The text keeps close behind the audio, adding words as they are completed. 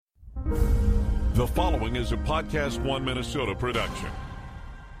The following is a Podcast One Minnesota production.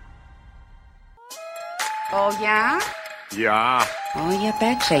 Oh, yeah? Yeah. Oh, you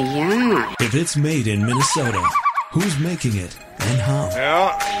betcha, yeah. If it's made in Minnesota, who's making it and how?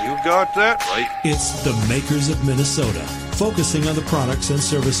 Yeah, you got that right. It's the Makers of Minnesota, focusing on the products and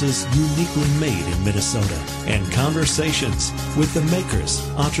services uniquely made in Minnesota, and conversations with the makers,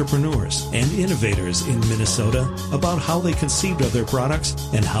 entrepreneurs, and innovators in Minnesota about how they conceived of their products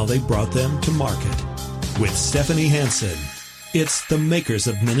and how they brought them to market. With Stephanie Hansen, it's the Makers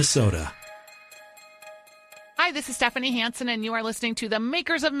of Minnesota. Hi, this is Stephanie Hansen, and you are listening to the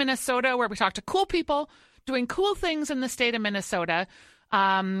Makers of Minnesota, where we talk to cool people doing cool things in the state of Minnesota.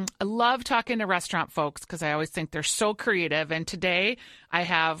 I love talking to restaurant folks because I always think they're so creative. And today I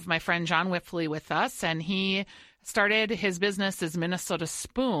have my friend John Wipfli with us, and he started his business as Minnesota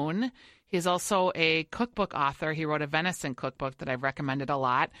Spoon. He's also a cookbook author. He wrote a venison cookbook that I've recommended a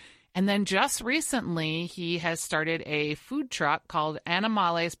lot. And then just recently, he has started a food truck called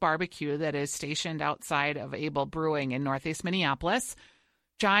Animales Barbecue that is stationed outside of Able Brewing in Northeast Minneapolis.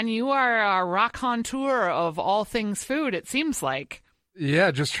 John, you are a raconteur of all things food, it seems like.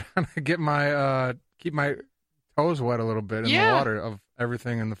 Yeah, just trying to get my keep my toes wet a little bit in the water of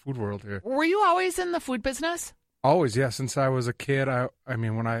everything in the food world here. Were you always in the food business? Always, yeah. Since I was a kid, I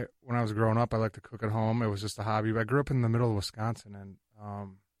mean, when I was growing up, I liked to cook at home. It was just a hobby. I grew up in the middle of Wisconsin, and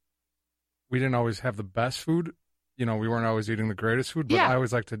we didn't always have the best food. You know, we weren't always eating the greatest food, but I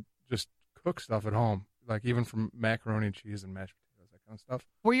always liked to just cook stuff at home, like even from macaroni and cheese and mashed potatoes, that kind of stuff.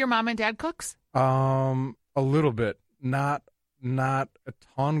 Were your mom and dad cooks? A little bit, not a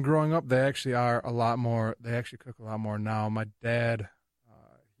ton growing up. They actually are a lot more. They actually cook a lot more now. My dad,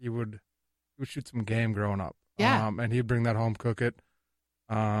 he would shoot some game growing up. Yeah, and he'd bring that home, cook it.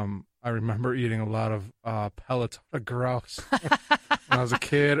 I remember eating a lot of pellets of grouse when I was a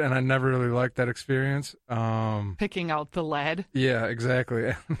kid, and I never really liked that experience. Picking out the lead. Yeah,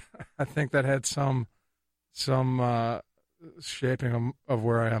 exactly. I think that had some shaping of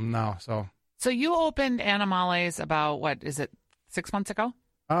where I am now. So you opened Animales about, what is it, 6 months ago?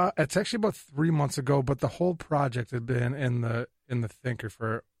 It's actually about 3 months ago, but the whole project had been in the thinker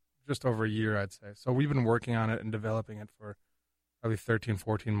for just over a year, I'd say. So we've been working on it and developing it for probably 13,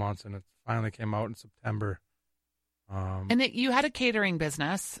 14 months, and it finally came out in September. And you had a catering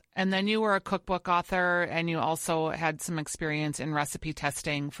business, and then you were a cookbook author, and you also had some experience in recipe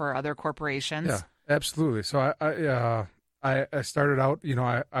testing for other corporations. Yeah, absolutely. So I started out, you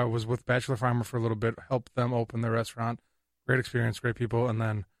know, I was with Bachelor Farmer for a little bit, helped them open their restaurant. Great experience, great people, and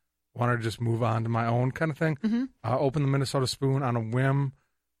then wanted to just move on to my own kind of thing. Mm-hmm. Opened the Minnesota Spoon on a whim.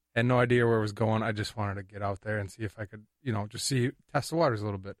 Had no idea where it was going. I just wanted to get out there and see if I could, you know, just test the waters a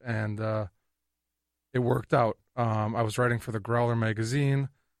little bit. And it worked out. I was writing for the Growler magazine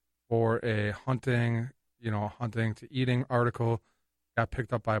for a hunting to eating article. Got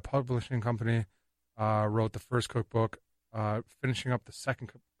picked up by a publishing company. Wrote the first cookbook. Finishing up the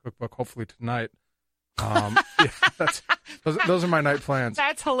second cookbook, hopefully tonight. Those are my night plans.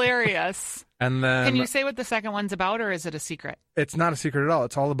 That's hilarious. And then, can you say what the second one's about, or is it a secret? It's not a secret at all.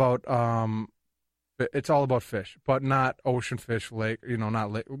 It's all about fish, but not ocean fish, lake. You know,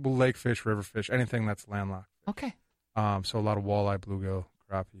 not lake fish, river fish, anything that's landlocked. Okay. So a lot of walleye, bluegill,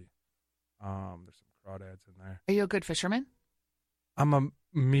 crappie. There's some crawdads in there. Are you a good fisherman? I'm a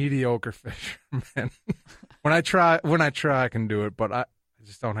mediocre fisherman. When I try, I can do it, but I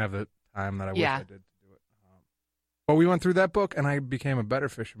just don't have the time that I wish I did to do it. But we went through that book, and I became a better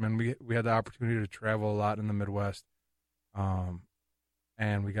fisherman. We had the opportunity to travel a lot in the Midwest,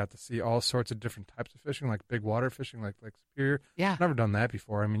 and we got to see all sorts of different types of fishing, like big water fishing, like Lake Superior. Yeah, never done that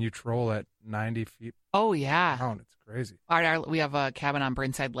before. I mean, you troll at 90 feet. Oh yeah, down. It's crazy. We have a cabin on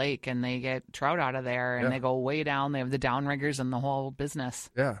Burnside Lake, and they get trout out of there, and they go way down. They have the downriggers and the whole business.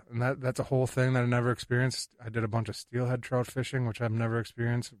 Yeah, and that's a whole thing that I never experienced. I did a bunch of steelhead trout fishing, which I've never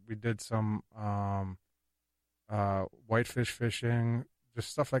experienced. We did some whitefish fishing, just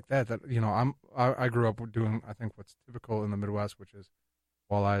stuff like that. That, you know, I grew up doing, I think, what's typical in the Midwest, which is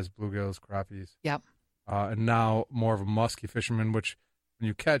walleyes, bluegills, crappies. Yep. And now more of a musky fisherman, which when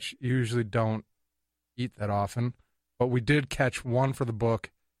you catch, you usually don't eat that often. But we did catch one for the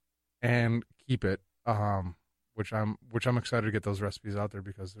book and keep it, which I'm excited to get those recipes out there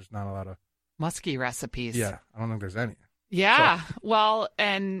because there's not a lot of musky recipes. Yeah, I don't think there's any. Yeah, so. Well,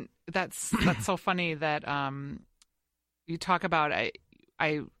 and that's so funny that you talk about.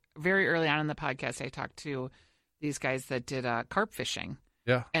 I very early on in the podcast, I talked to these guys that did carp fishing.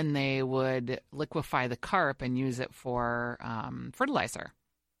 Yeah, and they would liquefy the carp and use it for fertilizer.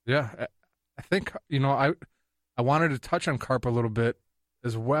 Yeah, I think, you know, I wanted to touch on carp a little bit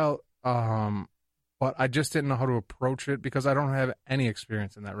as well. but I just didn't know how to approach it because I don't have any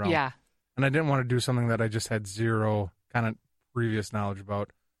experience in that realm. Yeah. And I didn't want to do something that I just had zero kind of previous knowledge about.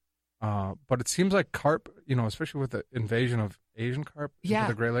 But it seems like carp, especially with the invasion of Asian carp into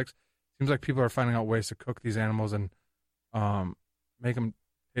the Great Lakes, seems like people are finding out ways to cook these animals and make them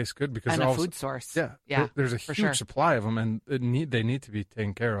taste good because and a food source. Yeah. There's a huge supply of them, and they need to be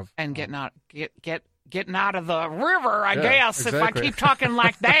taken care of. And getting out of the river, I guess, exactly. If I keep talking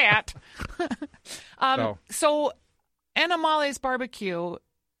like that. So Animales Barbecue,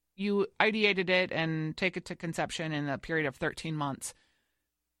 you ideated it and take it to conception in a period of 13 months.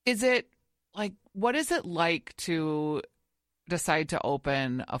 What is it like to decide to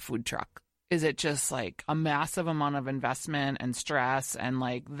open a food truck? Is it just like a massive amount of investment and stress and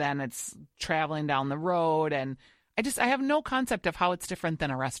then it's traveling down the road? And I have no concept of how it's different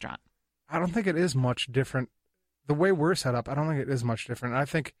than a restaurant. I don't think it is much different. The way we're set up, I don't think it is much different. I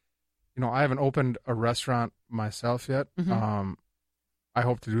think, I haven't opened a restaurant myself yet. Mm-hmm. I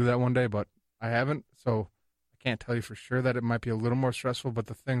hope to do that one day, but I haven't. So I can't tell you for sure that it might be a little more stressful, but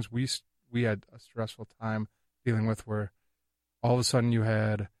the things we had a stressful time dealing with were all of a sudden you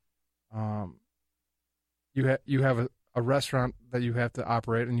had you have a restaurant that you have to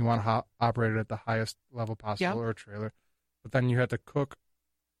operate and you want to operate it at the highest level possible or a trailer, but then you have to cook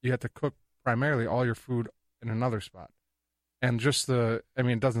primarily all your food in another spot. And just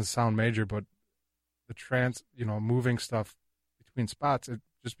it doesn't sound major, but the moving stuff between spots, it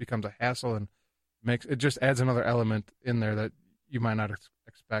just becomes a hassle and it just adds another element in there that you might not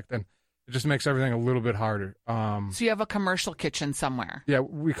expect. And it just makes everything a little bit harder. So you have a commercial kitchen somewhere? Yeah,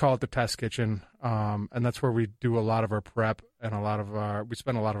 we call it the test kitchen, and that's where we do a lot of our prep and we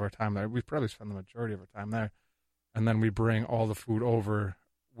spend a lot of our time there. We probably spend the majority of our time there, and then we bring all the food over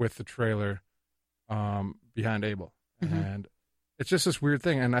with the trailer behind Able, mm-hmm. and it's just this weird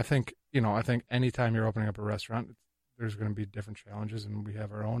thing. And I think anytime you're opening up a restaurant, there's going to be different challenges, and we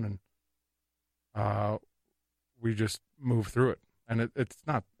have our own, and we just move through it, and it's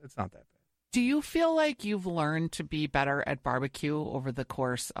not that bad. Do you feel like you've learned to be better at barbecue over the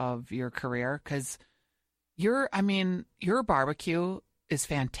course of your career? Because your barbecue is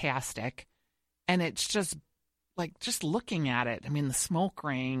fantastic, and it's just looking at it. the smoke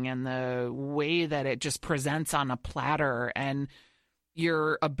ring and the way that it just presents on a platter and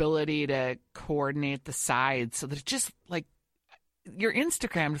your ability to coordinate the sides so that it just your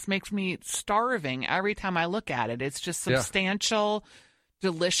Instagram just makes me starving every time I look at it. It's just substantial,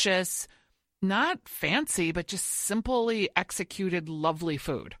 delicious, not fancy, but just simply executed, lovely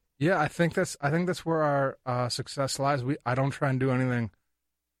food. Yeah, I think that's where our success lies. I don't try and do anything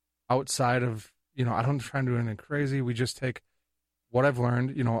outside of, I don't try and do anything crazy. We just take what I've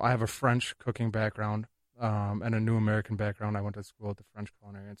learned. I have a French cooking background and a New American background. I went to school at the French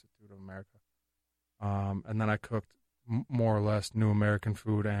Culinary Institute of America. And then I cooked more or less New American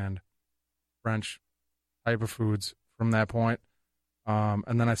food and French type of foods from that point.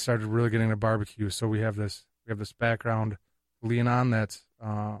 And then I started really getting into barbecue. So we have this background to lean on that's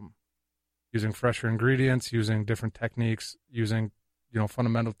using fresher ingredients, using different techniques, using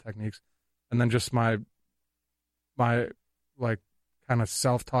fundamental techniques, and then just my kind of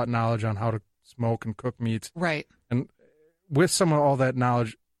self-taught knowledge on how to smoke and cook meats. Right. And with some of all that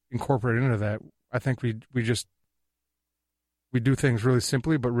knowledge incorporated into that, I think we do things really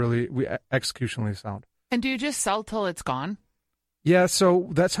simply, but really we executionally sound. And do you just sell till it's gone? Yeah, so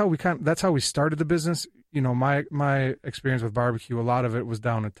that's how we started the business. My experience with barbecue, a lot of it was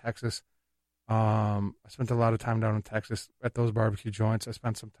down in Texas. I spent a lot of time down in Texas at those barbecue joints. I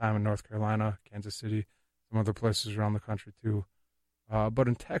spent some time in North Carolina, Kansas City, some other places around the country too. But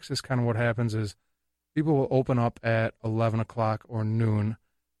in Texas, kind of what happens is people will open up at 11 o'clock or noon,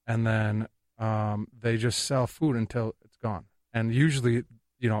 and then they just sell food until it's gone. And usually,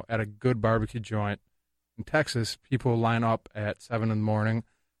 at a good barbecue joint in Texas, people line up at 7 in the morning,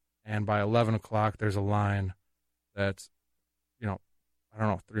 and by 11 o'clock, there's a line that's,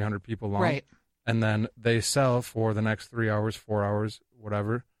 300 people long. Right. And then they sell for the next 3 hours, 4 hours,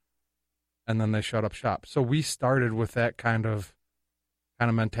 whatever, and then they shut up shop. So we started with that kind of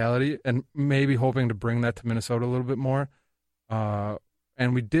mentality and maybe hoping to bring that to Minnesota a little bit more.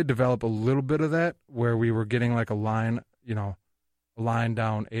 And we did develop a little bit of that where we were getting like a line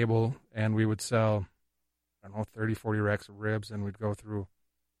down Able, and we would sell, 30, 40 racks of ribs, and we'd go through a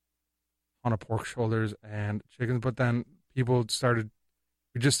ton of pork shoulders and chickens. But then we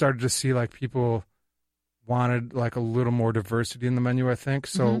just started to see like people wanted like a little more diversity in the menu, I think.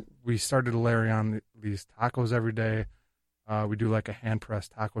 So we started layering on these tacos every day. We do like a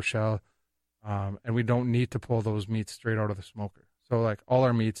hand-pressed taco shell, and we don't need to pull those meats straight out of the smoker. So like all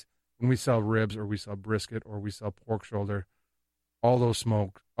our meats, when we sell ribs or we sell brisket or we sell pork shoulder, all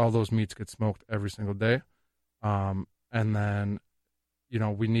those meats get smoked every single day. And then,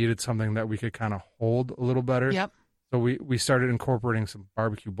 we needed something that we could kind of hold a little better. Yep. So we started incorporating some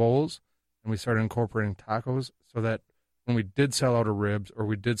barbecue bowls, and we started incorporating tacos so that when we did sell out of ribs or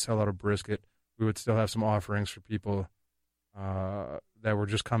we did sell out of brisket, we would still have some offerings for people that were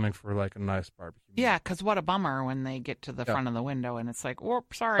just coming for like a nice barbecue. Yeah, because what a bummer when they get to the front of the window and it's like,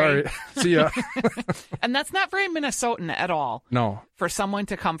 whoop, sorry. See ya. And that's not very Minnesotan at all. No. For someone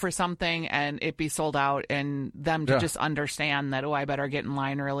to come for something and it be sold out and them to just understand that, I better get in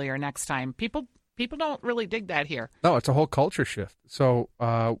line earlier next time. People don't really dig that here. No, it's a whole culture shift. So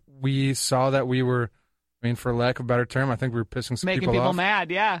we saw that we were, for lack of a better term, I think we were pissing some Making people off. mad,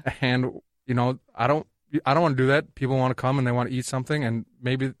 yeah. And, I don't want to do that. People want to come and they want to eat something, and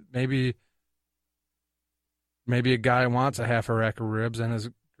maybe a guy wants a half a rack of ribs and his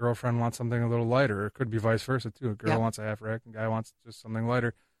girlfriend wants something a little lighter. Or it could be vice versa too. A girl wants a half rack and a guy wants just something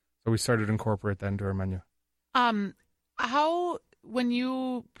lighter. So we started to incorporate that into our menu. How, when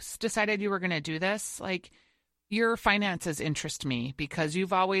you decided you were going to do this, like, your finances interest me because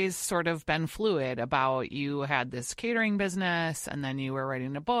you've always sort of been fluid about, you had this catering business and then you were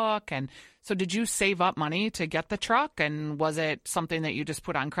writing a book. And so did you save up money to get the truck? And was it something that you just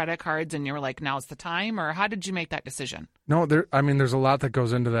put on credit cards and you were like, now's the time? Or how did you make that decision? No, there's a lot that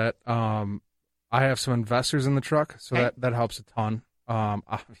goes into that. I have some investors in the truck, so that helps a ton.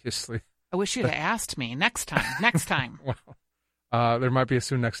 Obviously. I wish you'd have asked me next time. Well, there might be a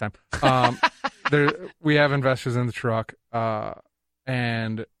soon next time. We have investors in the truck,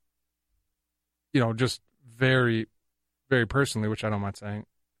 and just very, very personally, which I don't mind saying,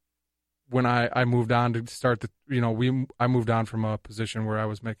 when I moved on to start I moved on from a position where I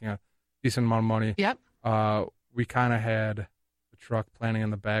was making a decent amount of money. Yep. We kind of had the truck planning in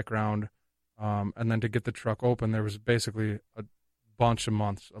the background, and then to get the truck open, there was basically a bunch of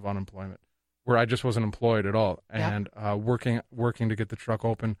months of unemployment where I just wasn't employed at all, and working to get the truck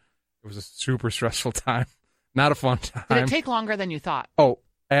open. It was a super stressful time, not a fun time. Did it take longer than you thought? Oh,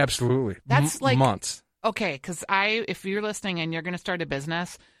 absolutely. That's like months. Okay, because if you're listening and you're going to start a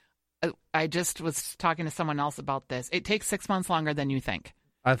business, I just was talking to someone else about this. It takes 6 months longer than you think.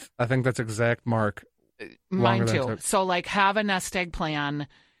 I think that's exact mark. Mine too. So like, have a nest egg plan.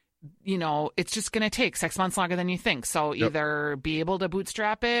 It's just going to take 6 months longer than you think. So either be able to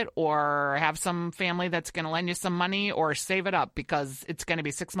bootstrap it or have some family that's going to lend you some money or save it up because it's going to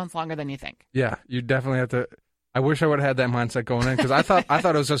be 6 months longer than you think. Yeah, you definitely have to. I wish I would have had that mindset going in because I thought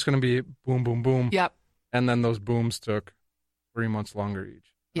it was just going to be boom, boom, boom. Yep. And then those booms took 3 months longer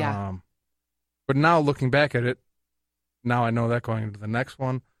each. Yeah. But now looking back at it, now I know that going into the next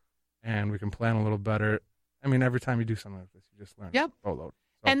one, and we can plan a little better. Every time you do something like this, you just learn. Yep. Load.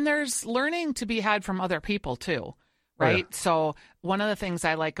 And there's learning to be had from other people too, right? Oh, yeah. So one of the things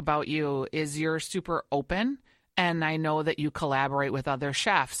I like about you is you're super open, and I know that you collaborate with other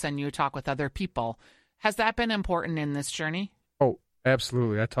chefs and you talk with other people. Has that been important in this journey? Oh,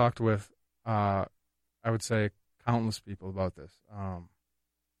 absolutely. I talked with, I would say, countless people about this.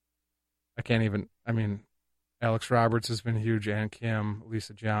 Alex Roberts has been huge, Ann Kim,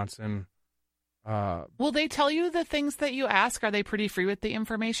 Lisa Johnson. Will they tell you the things that you ask? Are they pretty free with the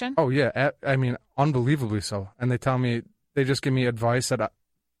information? Oh, yeah. Unbelievably so. And they just give me advice that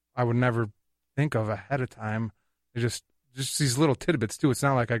I would never think of ahead of time. They just these little tidbits, too. It's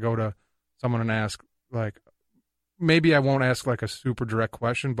not like I go to someone and ask, like, maybe I won't ask, like, a super direct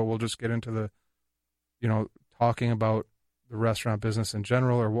question, but we'll just get into the, talking about the restaurant business in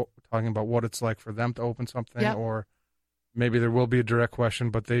general, or talking about what it's like for them to open something, or maybe there will be a direct question,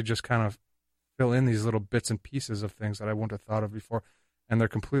 but they just kind of fill in these little bits and pieces of things that I wouldn't have thought of before, and they're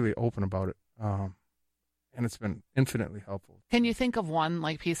completely open about it. And it's been infinitely helpful. Can you think of one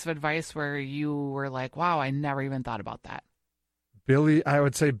piece of advice where you were like, wow, I never even thought about that? I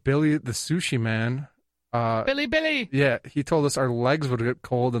would say Billy, the sushi man. Billy. Yeah, he told us our legs would get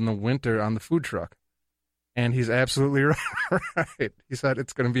cold in the winter on the food truck. And he's absolutely right. He said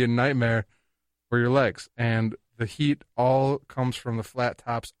it's going to be a nightmare for your legs. And the heat all comes from the flat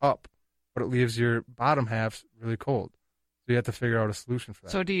tops up, but it leaves your bottom halves really cold. So you have to figure out a solution for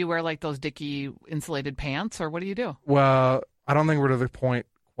that. So do you wear those Dickie insulated pants, or what do you do? Well, I don't think we're to the point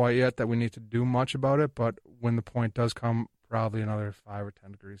quite yet that we need to do much about it, but when the point does come, probably another 5 or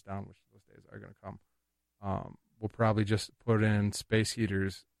 10 degrees down, which those days are going to come, we'll probably just put in space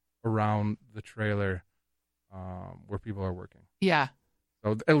heaters around the trailer where people are working. Yeah.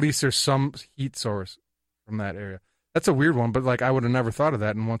 So at least there's some heat source from that area. That's a weird one, but like I would have never thought of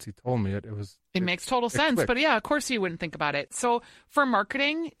that. And once he told me it makes total sense. clicked. But yeah, of course you wouldn't think about it. So for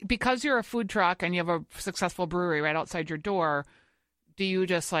marketing, because you're a food truck and you have a successful brewery right outside your door, do you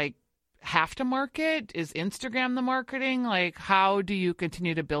just like have to market? Is Instagram the marketing? Like, how do you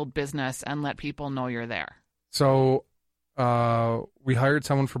continue to build business and let people know you're there? So we hired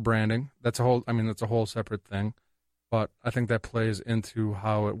someone for branding. That's a whole separate thing. But I think that plays into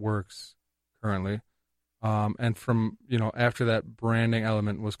how it works currently. And from, after that branding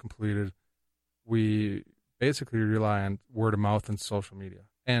element was completed, we basically rely on word of mouth and social media.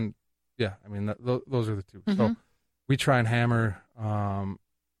 And yeah, I mean, those are the two. Mm-hmm. So we try and hammer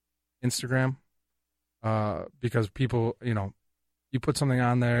Instagram because people, you put something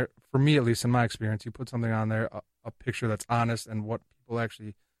on there, for me, at least in my experience, you put something on there, a picture that's honest and what people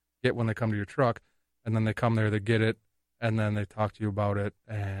actually get when they come to your truck. And then they come there, they get it, and then they talk to you about it.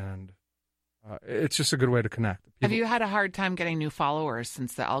 And it's just a good way to connect. Have you had a hard time getting new followers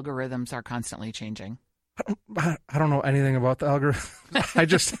since the algorithms are constantly changing? I don't know anything about the algorithm. I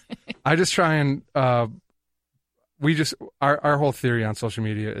just try and our whole theory on social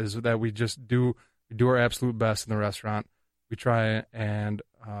media is that we do our absolute best in the restaurant. We try and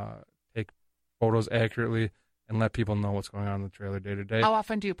take photos accurately and let people know what's going on in the trailer day to day. How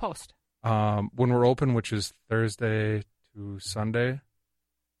often do you post? When we're open, which is Thursday to Sunday,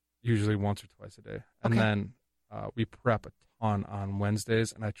 usually once or twice a day. And then we prep a ton on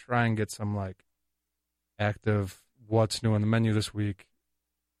Wednesdays, and I try and get some like active what's new on the menu this week,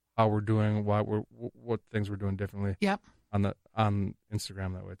 how we're doing, what things we're doing differently. Yep. On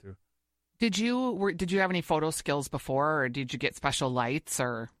Instagram that way too. Did you have any photo skills before, or did you get special lights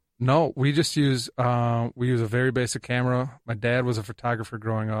or? No, we just use a very basic camera. My dad was a photographer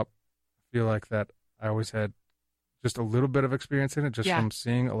growing up. I feel like that I always had just a little bit of experience in it, just from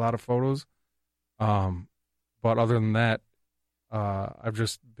seeing a lot of photos. But other than that, I've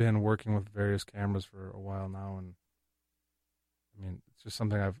just been working with various cameras for a while now, and I mean, it's just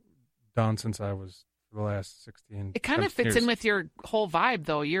something I've done since I was for the last 16. It kind of fits in with your whole vibe,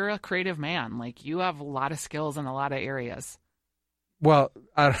 though. You're a creative man; like you have a lot of skills in a lot of areas. Well,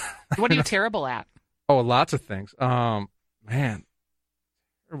 what are you terrible at? Oh, lots of things. Man,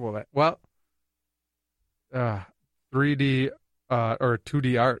 terrible at. Well, 3D or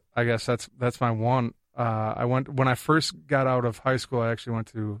 2D art. I guess that's my one. When I first got out of high school, I actually went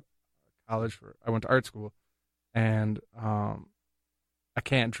to college I went to art school, and I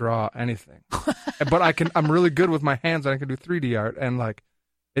can't draw anything, but I'm really good with my hands. And I can do 3D art, and like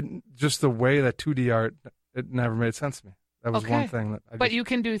it, just the way that 2D art, it never made sense to me. That was one thing that. But you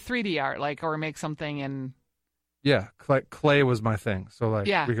can do 3D art, like, or make something in. Yeah, clay was my thing. So like,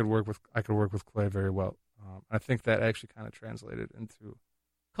 I could work with clay very well. I think that actually kind of translated into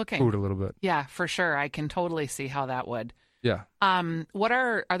cooking food a little bit. Yeah, for sure. I can totally see how that would. Yeah. What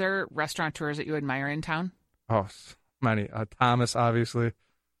are there restaurateurs that you admire in town? Oh, many. Thomas, obviously.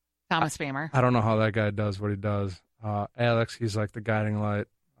 Thomas Famer. I don't know how that guy does what he does. Alex, he's like the guiding light.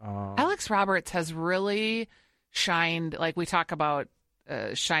 Alex Roberts has really shined, like we talk about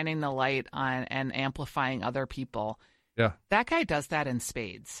shining the light on and amplifying other people. Yeah. That guy does that in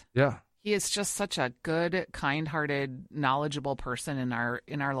spades. Yeah. He is just such a good, kind-hearted, knowledgeable person in our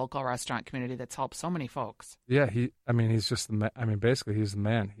local restaurant community that's helped so many folks. Yeah, he's just the man. Basically, he's the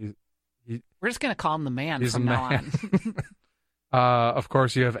man. We're just going to call him the man from now on. Of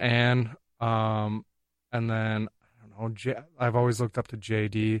course, you have Ann, and then I don't know. I've always looked up to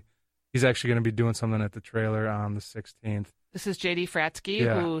JD. He's actually going to be doing something at the trailer on the 16th. This is JD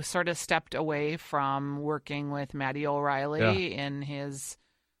Fratsky, who sort of stepped away from working with Matty O'Reilly in his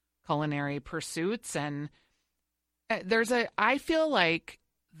culinary pursuits, and I feel like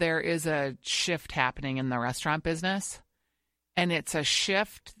there is a shift happening in the restaurant business, and it's a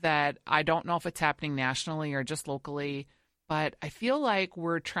shift that I don't know if it's happening nationally or just locally, but I feel like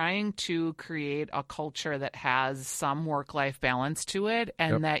we're trying to create a culture that has some work-life balance to it,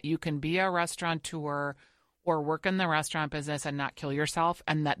 and that you can be a restaurateur or work in the restaurant business and not kill yourself,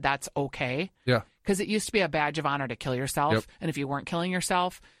 and that's okay. Yeah. Because it used to be a badge of honor to kill yourself, and if you weren't killing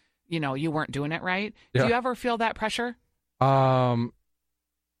yourself, you weren't doing it right. Do you ever feel that pressure? Yeah,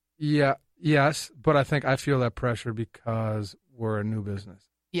 yes, but I think I feel that pressure because we're a new business.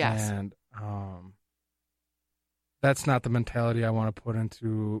 Yes. And that's not the mentality I want to put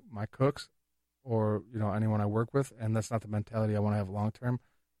into my cooks or, anyone I work with, and that's not the mentality I want to have long term.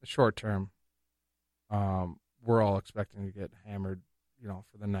 The short term, we're all expecting to get hammered,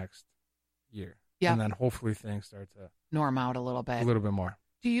 for the next year. Yeah. And then hopefully things start to norm out a little bit. A little bit more.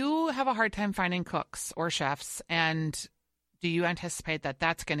 Do you have a hard time finding cooks or chefs, and do you anticipate that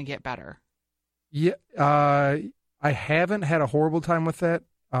that's going to get better? Yeah, I haven't had a horrible time with that.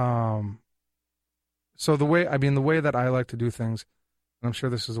 So the way that I like to do things, and I'm sure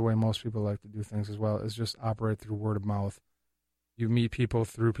this is the way most people like to do things as well, is just operate through word of mouth. You meet people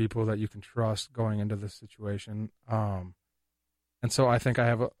through people that you can trust going into this situation. And so I think I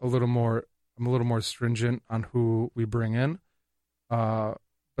have I'm a little more stringent on who we bring in. But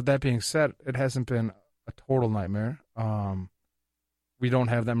that being said, it hasn't been a total nightmare. We don't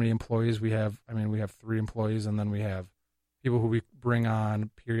have that many employees. We have 3 employees, and then we have people who we bring on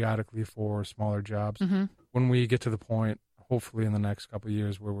periodically for smaller jobs. Mm-hmm. When we get to the point, hopefully in the next couple of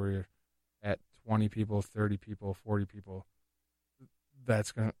years, where we're at 20 people, 30 people, 40 people,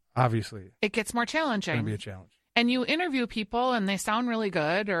 that's going to, obviously, it gets more challenging. It's going to be a challenge. And you interview people and they sound really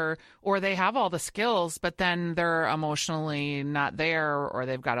good or they have all the skills, but then they're emotionally not there or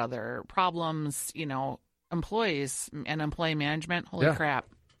they've got other problems, employees and employee management. Holy crap.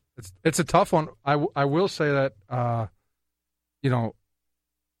 It's a tough one. I will say that,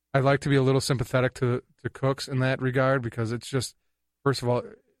 I like to be a little sympathetic to cooks in that regard, because it's just, first of all,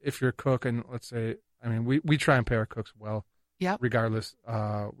 if you're a cook and let's say, we try and pay our cooks well. Yep. Regardless,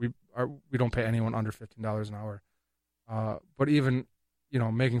 we don't pay anyone under $15 an hour. But even,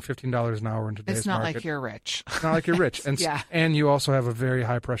 making $15 an hour in today's market. It's not like you're rich. It's not like you're rich. And, yeah. And you also have a very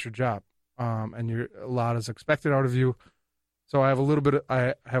high pressure job. And a lot is expected out of you. So I have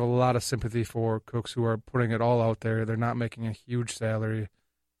a lot of sympathy for cooks who are putting it all out there. They're not making a huge salary,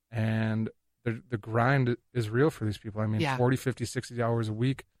 and the grind is real for these people. 40, 50, 60 hours a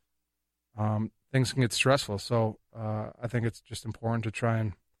week. Things can get stressful. So I think it's just important to try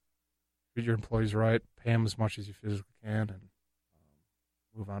and treat your employees right, pay them as much as you physically can, and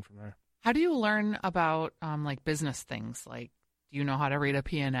move on from there. How do you learn about like business things? Like, do you know how to read a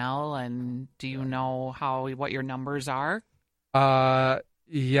P&L, and do you know what your numbers are?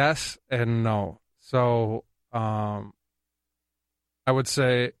 Yes and no. So I would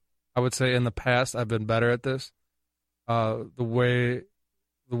say in the past I've been better at this. The way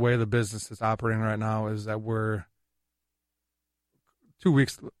the business is operating right now is that we're 2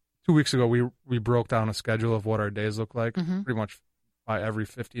 weeks ago we broke down a schedule of what our days look like, mm-hmm. pretty much by every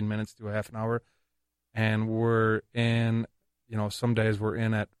 15 minutes to a half an hour, and we're in, some days we're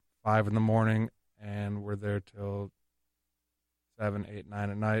in at 5 a.m. and we're there till 7, 8, 9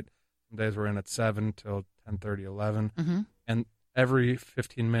 at night. Some days we're in at 7 till 10:30, 11, mm-hmm. and every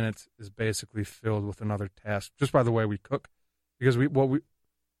 15 minutes is basically filled with another task, just by the way we cook, because what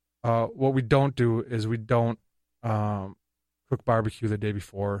we don't do is we don't cook barbecue the day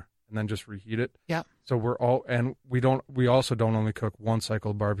before and then just reheat it. Yeah. So we also don't only cook one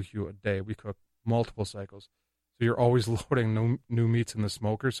cycle of barbecue a day. We cook multiple cycles. So you're always loading new meats in the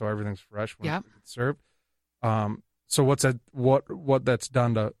smoker, so everything's fresh when it's served. So what that's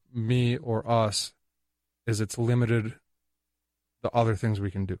done to me or us is it's limited the other things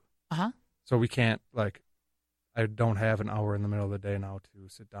we can do. Uh-huh. So we can't, I don't have an hour in the middle of the day now to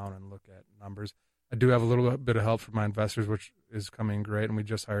sit down and look at numbers. I do have a little bit of help from my investors, which is coming great, and we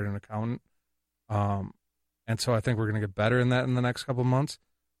just hired an accountant. And so I think we're going to get better in that in the next couple of months.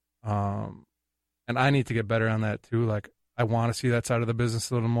 And I need to get better on that too. I want to see that side of the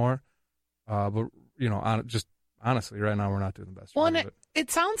business a little more. But, just honestly, right now we're not doing the best. Well, and it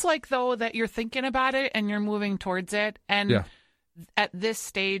sounds like, though, that you're thinking about it and you're moving towards it. And at this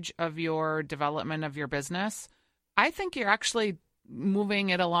stage of your development of your business, I think you're actually moving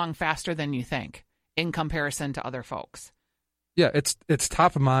it along faster than you think in comparison to other folks. Yeah, it's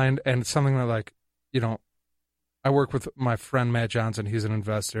top of mind, and it's something that, I work with my friend Matt Johnson. He's an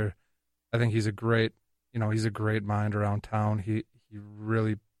investor. I think he's a great mind around town. He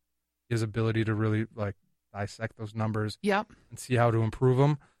really, his ability to really dissect those numbers, and see how to improve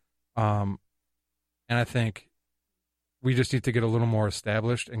them. And I think we just need to get a little more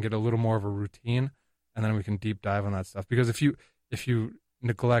established and get a little more of a routine, and then we can deep dive on that stuff. Because if you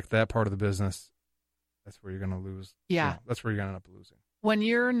neglect that part of the business, that's where you're going to lose. Yeah, that's where you're going to end up losing. When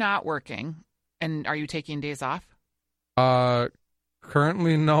you're not working, and are you taking days off?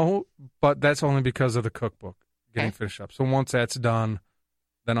 Currently, no, but that's only because of the cookbook getting finished up. So once that's done,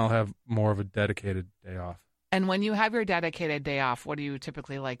 then I'll have more of a dedicated day off. And when you have your dedicated day off, what do you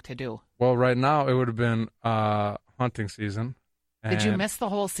typically like to do? Well, right now it would have been hunting season. Did you miss the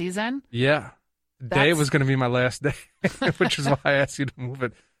whole season? Yeah. Today was going to be my last day, which is why I asked you to move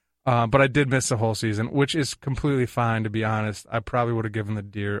it. But I did miss the whole season, which is completely fine, to be honest. I probably would have given the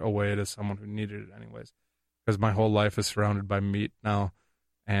deer away to someone who needed it anyways, because my whole life is surrounded by meat now.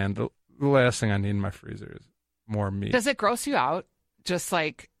 And the last thing I need in my freezer is more meat. Does it gross you out? Just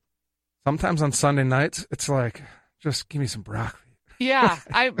sometimes on Sunday nights, it's just give me some broccoli. Yeah.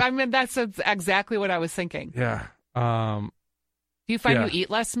 I mean, that's exactly what I was thinking. Yeah. Um, Do you find yeah. you eat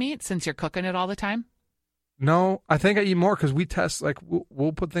less meat since you're cooking it all the time? No, I think I eat more because we test, like,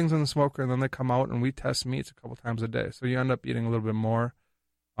 we'll put things in the smoker and then they come out and we test meats a couple times a day. So you end up eating a little bit more.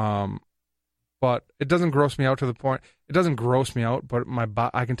 But it doesn't gross me out to the point. It doesn't gross me out, but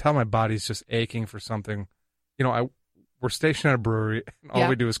I can tell my body's just aching for something. You know, we're stationed at a brewery and all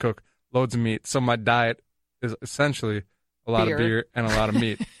we do is cook loads of meat. So my diet is essentially a lot of beer and a lot of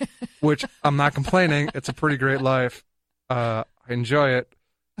meat, which I'm not complaining. It's a pretty great life. I enjoy it.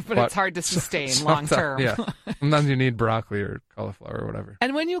 But it's hard to sustain long term. Yeah. Sometimes you need broccoli or cauliflower or whatever.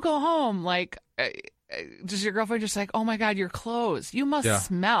 And when you go home, like, does your girlfriend just like, oh my God, your clothes, you must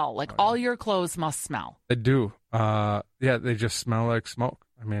smell. Like all your clothes must smell. They do. They just smell like smoke.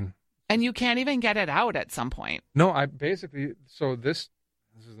 I mean. And you can't even get it out at some point. No, I basically, so this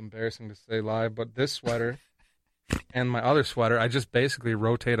is embarrassing to say live, but this sweater and my other sweater, I just basically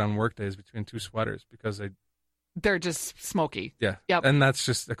rotate on work days between two sweaters because they're just smoky. Yeah. Yep. And that's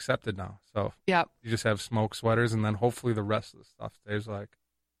just accepted now. So you just have smoke sweaters and then hopefully the rest of the stuff stays like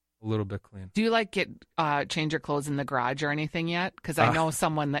a little bit clean. Do you like change your clothes in the garage or anything yet? Because I know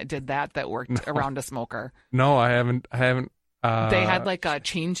someone that did that worked around a smoker. No, I haven't. They had like a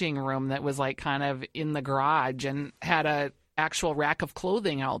changing room that was like kind of in the garage and had a actual rack of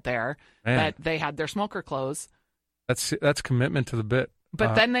clothing out there that they had their smoker clothes. That's commitment to the bit.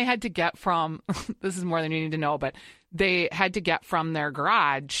 But then they had to get from, this is more than you need to know, but they had to get from their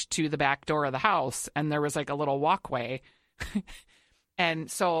garage to the back door of the house, and there was like a little walkway.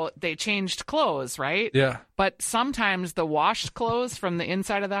 And so they changed clothes, right? Yeah. But sometimes the washed clothes from the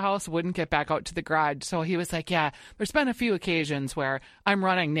inside of the house wouldn't get back out to the garage. So he was like, yeah, there's been a few occasions where I'm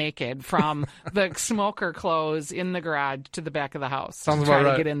running naked from the smoker clothes in the garage to the back of the house Sounds to try about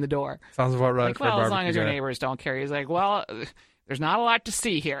right. to get in the door. Sounds about right. Like, well, as long as your neighbors don't care. He's like, well, there's not a lot to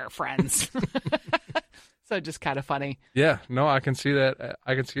see here, friends. So just kind of funny. Yeah, no, I can see that.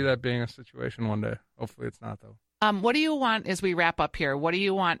 I can see that being a situation one day. Hopefully it's not, though. What do you want, as we wrap up here, what do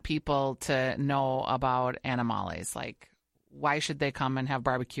you want people to know about Animales? Like, why should they come and have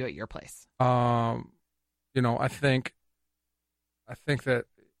barbecue at your place? I think that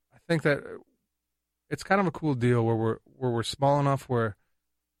it's kind of a cool deal where we're small enough where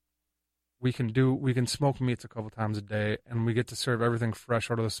we can smoke meats a couple times a day and we get to serve everything fresh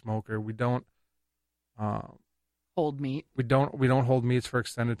out of the smoker. We don't hold meat. We don't hold meats for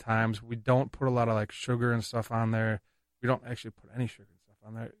extended times. We don't put a lot of like sugar and stuff on there. We don't actually put any sugar and stuff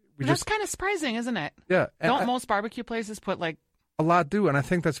on there. That's kind of surprising, isn't it? Yeah. Don't most barbecue places put like a lot do, and I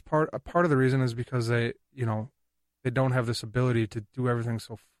think that's part of the reason is because they don't have this ability to do everything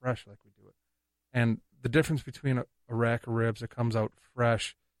so fresh like we do it. And the difference between a rack of ribs that comes out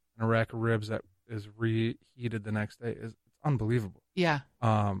fresh and a rack of ribs that is reheated the next day is unbelievable. Yeah.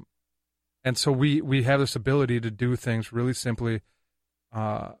 And so we have this ability to do things really simply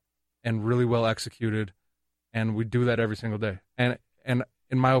and really well executed, and we do that every single day. And in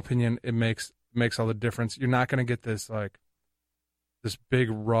my opinion, it makes all the difference. You're not going to get this big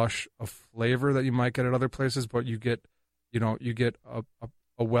rush of flavor that you might get at other places, but you get a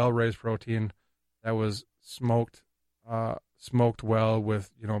well-raised protein that was smoked well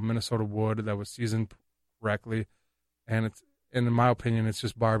with Minnesota wood that was seasoned correctly, and in my opinion, it's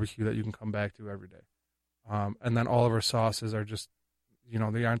just barbecue that you can come back to every day. And then all of our sauces are just,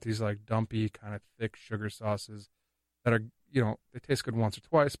 they aren't these like dumpy kind of thick sugar sauces that are, they taste good once or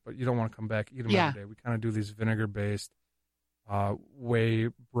twice, but you don't want to come back, eat them every day. We kind of do these vinegar-based, way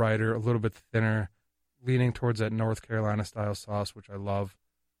brighter, a little bit thinner, leaning towards that North Carolina style sauce, which I love.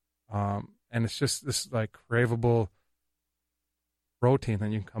 And it's just this like craveable protein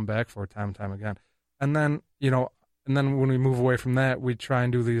that you can come back for time and time again. And then, and then when we move away from that, we try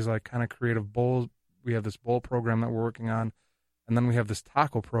and do these like kind of creative bowls. We have this bowl program that we're working on. And then we have this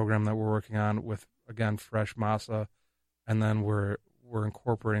taco program that we're working on with, again, fresh masa. And then we're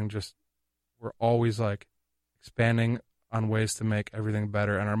incorporating we're always like expanding on ways to make everything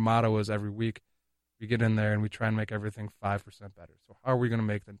better. And our motto is every week we get in there and we try and make everything 5% better. So how are we going to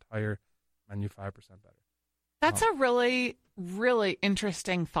make the entire menu 5% better? That's a really, really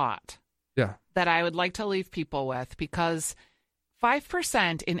interesting thought. Yeah. That I would like to leave people with, because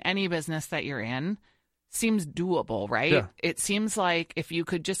 5% in any business that you're in seems doable, right? Yeah. It seems like if you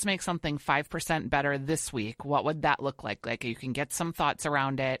could just make something 5% better this week, what would that look like? Like, you can get some thoughts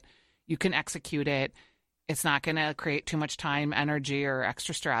around it, you can execute it. It's not going to create too much time, energy, or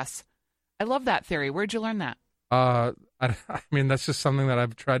extra stress. I love that theory. Where'd you learn that? I mean, that's just something that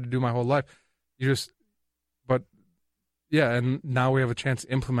I've tried to do my whole life. Yeah, and now we have a chance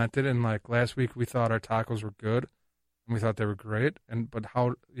to implement it. And like last week, we thought our tacos were good, and we thought they were great. But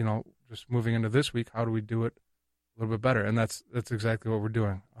how, just moving into this week, how do we do it little bit better. And that's exactly what we're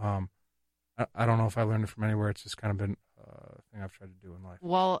doing. I don't know if I learned it from anywhere. It's just kind of been a thing I've tried to do in life.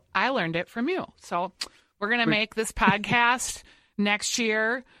 Well, I learned it from you. So we're going to make this podcast next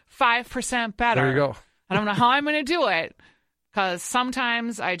year 5% better. There you go. I don't know how I'm going to do it because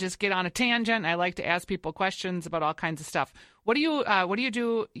sometimes I just get on a tangent. I like to ask people questions about all kinds of stuff. What do you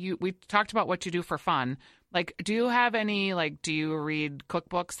do? We talked about what you do for fun. Like, do you have any, like, do you read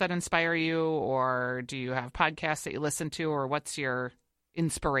cookbooks that inspire you, or do you have podcasts that you listen to, or what's your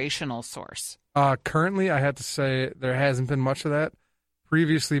inspirational source? Currently, I had to say there hasn't been much of that.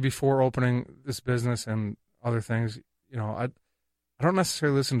 Previously, before opening this business and other things, I don't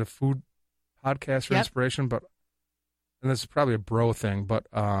necessarily listen to food podcasts for inspiration, but, and this is probably a bro thing, but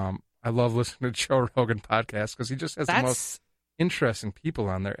I love listening to Joe Rogan podcast because he just has the most interesting people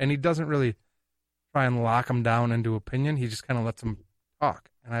on there, and he doesn't really try and lock them down into opinion. He just kind of lets them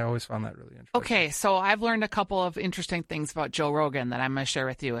talk, and I always found that really interesting. Okay, so I've learned a couple of interesting things about Joe Rogan that I'm going to share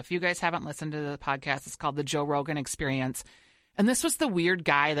with you. If you guys haven't listened to the podcast, it's called The Joe Rogan Experience, and this was the weird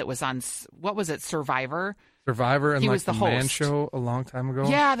guy that was on, what was it, Survivor, and he was the Man host. Show a long time ago.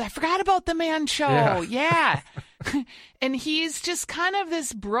 Yeah, I forgot about the Man Show. Yeah. And he's just kind of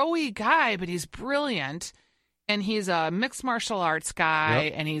this bro-y guy, but he's brilliant. And he's a mixed martial arts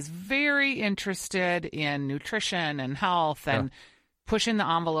guy, and he's very interested in nutrition and health and pushing the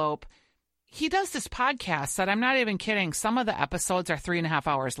envelope. He does this podcast that, I'm not even kidding, some of the episodes are 3.5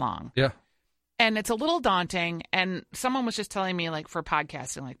 hours long. Yeah. And it's a little daunting. And someone was just telling me, like, for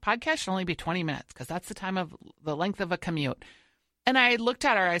podcasting, like, podcasts should only be 20 minutes because that's the length of a commute. And I looked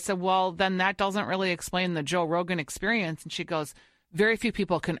at her, I said, well, then that doesn't really explain the Joe Rogan experience. And she goes, very few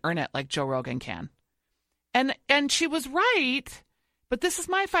people can earn it like Joe Rogan can. And she was right, but this is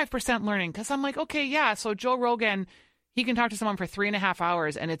my 5% learning, because I'm like, okay, yeah, so Joe Rogan, he can talk to someone for 3.5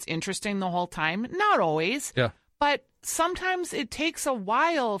 hours and it's interesting the whole time. Not always. Yeah. But sometimes it takes a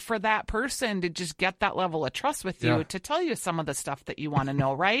while for that person to just get that level of trust with you to tell you some of the stuff that you want to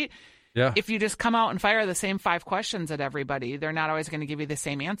know, right? Yeah. If you just come out and fire the same 5 questions at everybody, they're not always going to give you the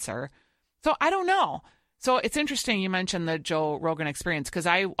same answer. So I don't know. So it's interesting you mentioned the Joe Rogan Experience, because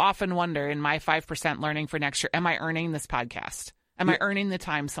I often wonder in my 5% learning for next year, am I earning this podcast? Am I earning the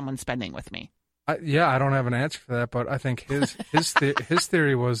time someone's spending with me? I don't have an answer for that, but I think his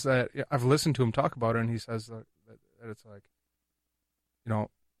theory was that, I've listened to him talk about it, and he says that it's like,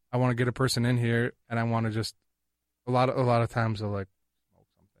 I want to get a person in here, and I want to just a lot of times they'll like smoke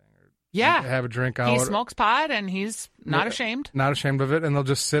something or have a drink out. He smokes pot, and he's not ashamed. Not ashamed of it, and they'll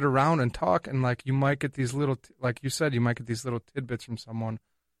just sit around and talk, and like you might get these little, like you said, you might get these little tidbits from someone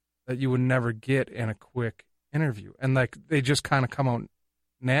that you would never get in a quick interview, and like they just kind of come out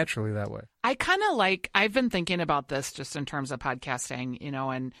naturally that way. I kind of I've been thinking about this just in terms of podcasting,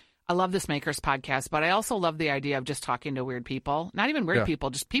 and I love this Makers podcast, but I also love the idea of just talking to weird people, not even weird people,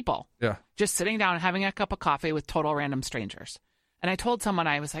 just people. Yeah. Just sitting down and having a cup of coffee with total random strangers. And I told someone,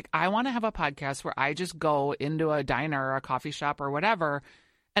 I was like, I want to have a podcast where I just go into a diner or a coffee shop or whatever,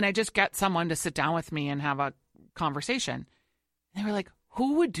 and I just get someone to sit down with me and have a conversation. And they were like,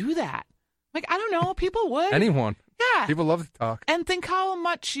 who would do that? Like, I don't know. People would. Anyone. Yeah. People love to talk. And think how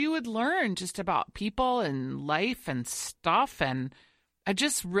much you would learn just about people and life and stuff. And I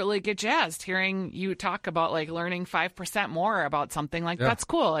just really get jazzed hearing you talk about like learning 5% more about something like that's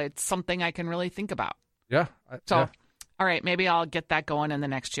cool. It's something I can really think about. Yeah. All right, maybe I'll get that going in the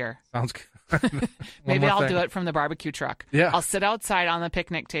next year. Sounds good. Maybe I'll do it from the barbecue truck. Yeah. I'll sit outside on the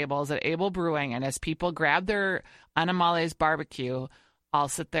picnic tables at Able Brewing, and as people grab their Animales barbecue, I'll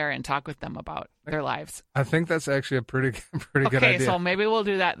sit there and talk with them about their lives. I think that's actually a pretty good idea. Okay, so maybe we'll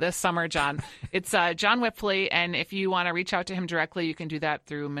do that this summer, John. It's John Wipfli, and if you want to reach out to him directly, you can do that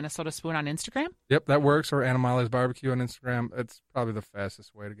through Minnesota Spoon on Instagram. Yep, that works, or Animales Barbecue on Instagram. It's probably the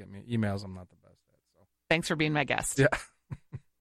fastest way to get me. Emails I'm not the best at. So. Thanks for being my guest. Yeah.